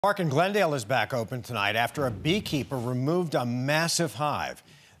Park in Glendale is back open tonight after a beekeeper removed a massive hive.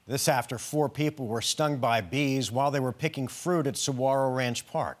 This after 4 people were stung by bees while they were picking fruit at Saguaro Ranch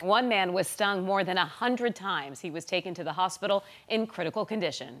Park. One man was stung more than 100 times. He was taken to the hospital in critical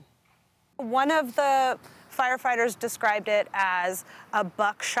condition. One of the firefighters described it as a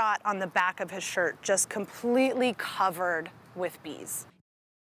buckshot on the back of his shirt, just completely covered with bees.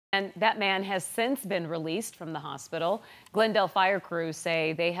 And that man has since been released from the hospital. Glendale fire crews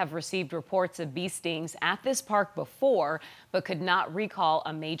say they have received reports of bee stings at this park before, but could not recall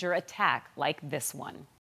a major attack like this one.